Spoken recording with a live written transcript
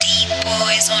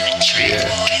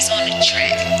D-Boys on the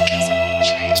track.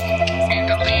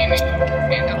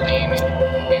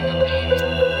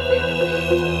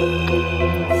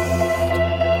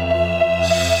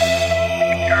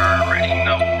 You already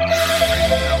know.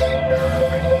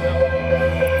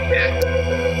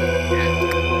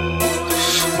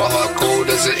 My heart cold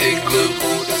as an igloo.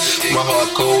 My heart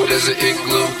cold as an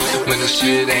igloo. When the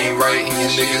shit ain't right and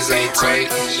your niggas ain't tight,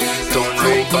 don't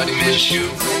nobody miss you.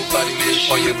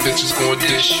 All your bitches gon'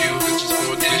 dish you.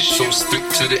 So stick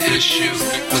to the issue.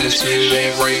 When the shit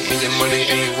ain't right and your money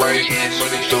ain't right,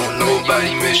 don't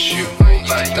nobody miss you.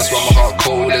 That's why my heart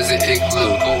cold as an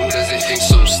igloo.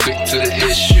 So stick to the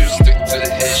issue.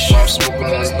 While I'm smoking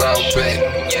on this loud pack,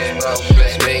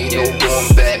 there ain't no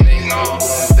going back.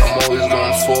 I'm always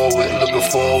going forward, looking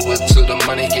forward to the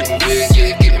money getting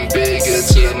bigger, getting bigger.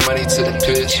 To the money, to the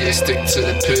picture, stick to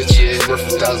the picture. Worth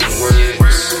 1,000 words,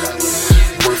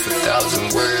 worth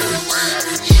 1,000 words.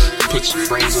 Put your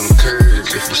brains on the curb.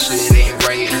 If your shit ain't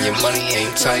right and your money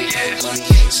ain't tight,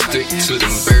 stick to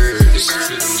them birds.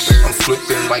 I'm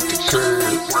flipping like a curb,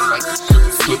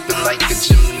 flipping like a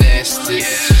gymnastic.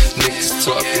 Niggas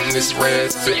talking this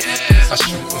rapid, I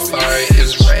shoot and fire,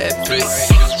 it's rapid.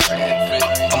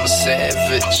 I'm a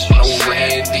savage, no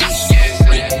Randy.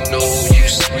 You know you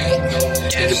sweet,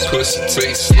 and your pussy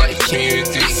tastes like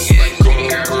candy. Come on,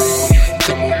 girl,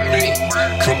 come with me,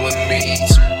 come with me.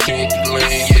 Candy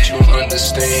lane, but you don't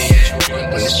understand.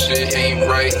 When the shit ain't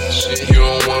right, you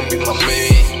don't wanna be my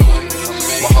man.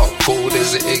 My heart cold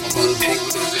as an igloo.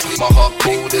 My heart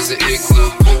cold as an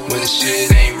igloo. When the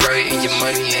shit ain't right and your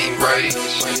money ain't right,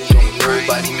 don't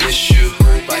nobody miss you.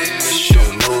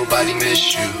 Don't nobody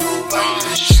miss you.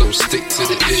 So stick to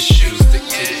the issues.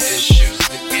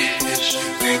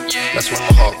 That's why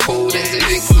my heart cold as an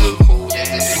igloo.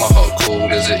 My heart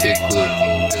cold as an igloo.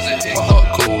 My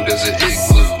heart cold as an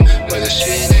igloo. When the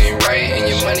shit ain't right and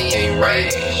your money ain't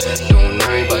right, don't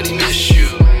nobody miss you.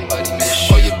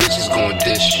 All your bitches gon'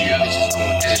 dish you.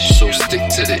 So stick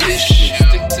to the issue.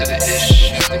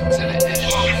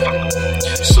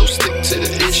 So stick to the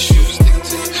issue.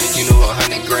 You know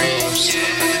 100 grams,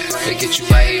 they get you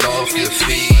right off your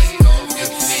feet.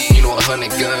 You know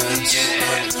 100 guns,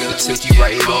 they take you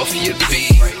right off your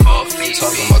beat.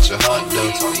 Talking about your heart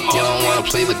though, you don't wanna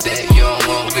play with that, you don't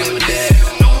wanna play with that.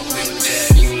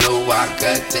 You know I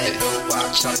got that,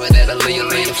 chopper that'll lay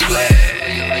you flat.